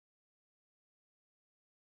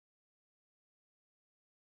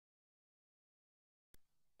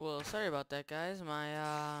Well, sorry about that, guys. My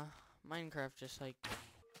Minecraft just like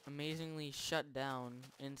amazingly shut down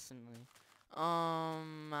instantly.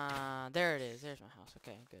 There it is. There's my house.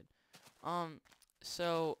 Okay, good.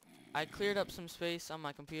 So I cleared up some space on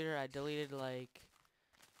my computer. I deleted like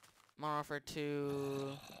Modern Warfare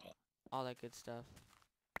 2, all that good stuff.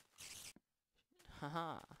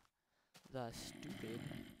 Haha. The stupid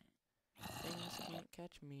things can't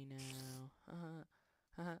catch me now. Haha.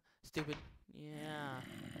 Haha. Stupid. Yeah.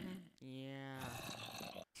 Yeah.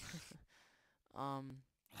 So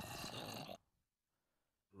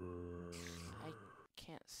I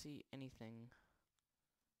can't see anything,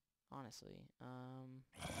 honestly.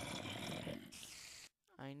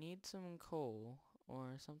 I need some coal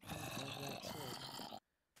or something of that sort.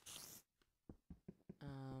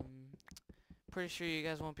 Pretty sure you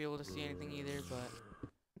guys won't be able to see anything either, but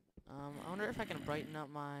I wonder if I can brighten up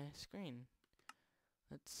my screen.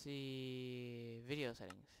 Let's see, video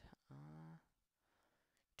settings.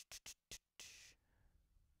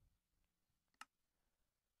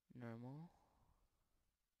 Normal.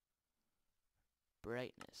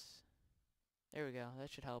 Brightness. There we go.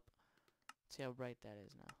 That should help. Let's see how bright that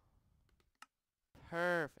is now.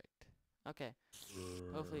 Perfect. Okay.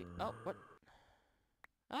 Hopefully. Oh, what?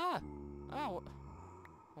 Ah! Oh!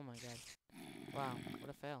 Oh my god. Wow, what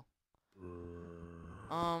a fail.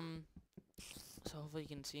 So hopefully you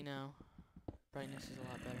can see now. Brightness is a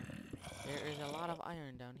lot better. There is a lot of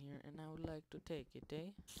iron down here, and I would like to take it,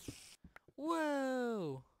 eh?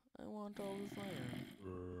 Whoa! I want all this iron.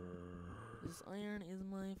 This iron is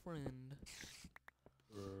my friend.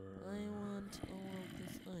 I want all of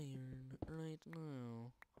this iron right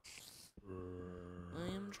now.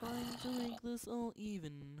 I am trying to make this all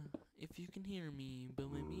even, if you can hear me, but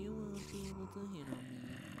maybe you won't be able to hear me.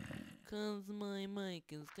 Cause my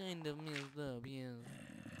mic is kind of messed up, yes.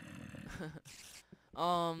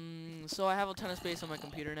 So I have a ton of space on my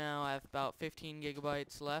computer now. I have about 15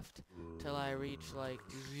 gigabytes left till I reach like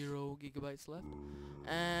 0 gigabytes left.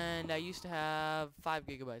 And I used to have 5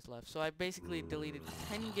 gigabytes left. So I basically deleted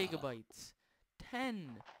 10 gigabytes.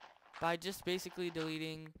 10! By just basically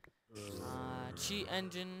deleting Cheat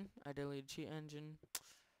Engine. I deleted Cheat Engine.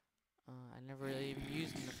 I never really even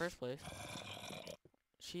used it in the first place.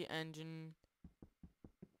 Cheat Engine.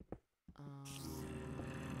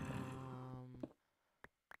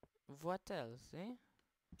 What else, eh?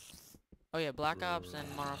 Oh yeah, Black Ops and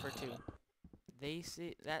Modern Warfare 2. They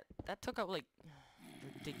see that took up like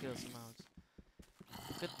ridiculous amounts.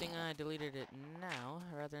 Good thing I deleted it now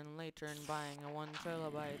rather than later and buying a 1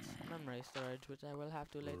 terabyte memory storage, which I will have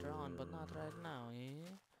to later on, but not right now, eh?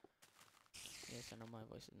 Yes, I know my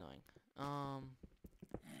voice is annoying.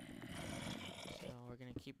 So we're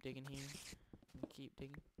gonna keep digging here. Keep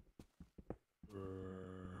digging.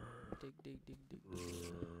 Dig, dig, dig, dig, dig,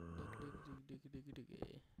 dig, dig, dig, dig,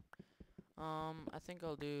 dig. I think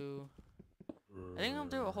I'll do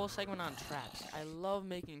a whole segment on traps. I love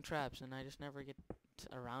making traps, and I just never get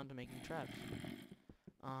around to making traps.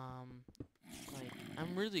 Like,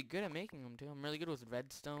 I'm really good at making them, too. I'm really good with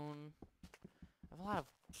redstone. I have a lot of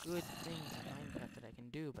good things in Minecraft that I can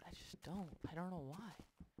do, but I just don't. I don't know why.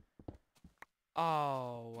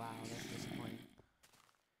 Oh, wow, that's disappointing.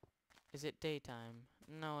 Is it daytime?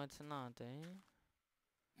 No, it's not, eh?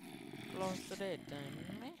 Close to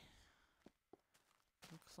daytime, eh?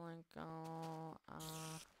 Looks like, I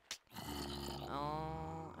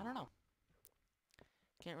don't know.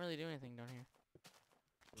 Can't really do anything down here.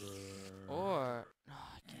 Or, no,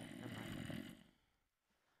 I can't, never mind.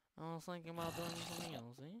 I was thinking about doing something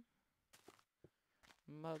else, eh?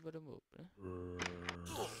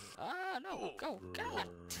 Ah, no, go, God!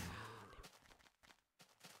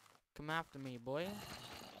 Come after me, boy.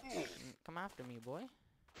 Come after me, boy.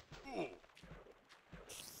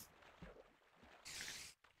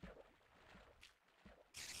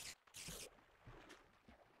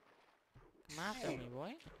 Come after me,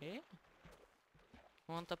 boy. Eh?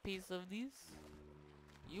 Want a piece of this?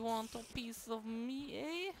 You want a piece of me,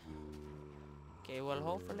 eh? Okay, well,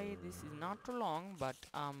 hopefully this is not too long, but,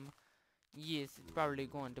 yes, it's probably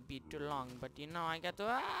going to be too long, but, you know, I got to,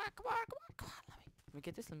 come on, come on, come on, let me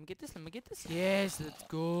get this, let me get this, let me get this. Yes, let's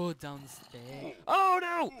go downstairs. Oh,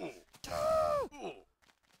 no!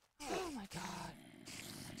 Oh my god.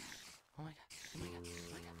 Oh my god, oh my god,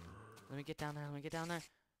 oh my god. Let me get down there, let me get down there.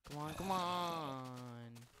 Come on, come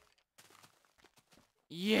on.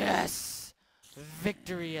 Yes!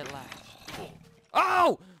 Victory at last.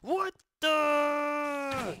 Oh! What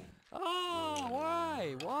the? Oh,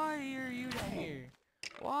 why? Why are you down here?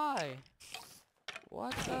 Why?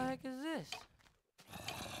 What the heck is this?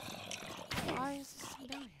 Why is this thing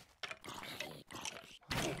down here?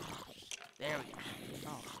 There we go.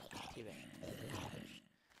 Oh, teabag.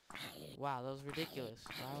 Wow, that was ridiculous.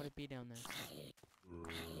 Why would it be down there?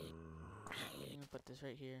 I'm gonna put this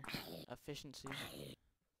right here. Efficiency.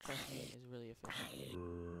 Trust me, is really efficient.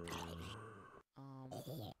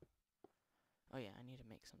 Oh yeah, I need to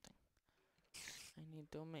make something. I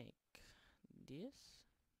need to make this,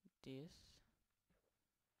 this,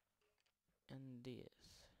 and this.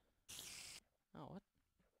 Oh, what?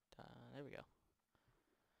 There we go.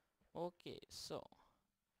 Okay, so.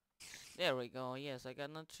 There we go. Yes, I got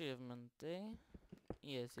an achievement, eh?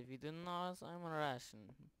 Yes, if you didn't know, I'm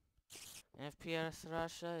Russian. FPS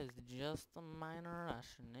Russia is just a minor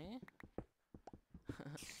Russian, eh?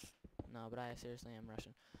 No, but I seriously am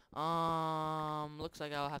Russian. Looks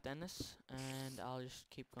like I'll have to end this, and I'll just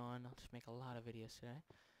keep going. I'll just make a lot of videos today.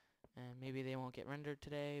 And maybe they won't get rendered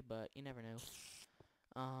today, but you never know.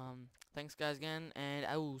 Thanks guys again, and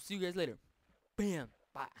I will see you guys later. Bam!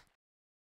 Bye.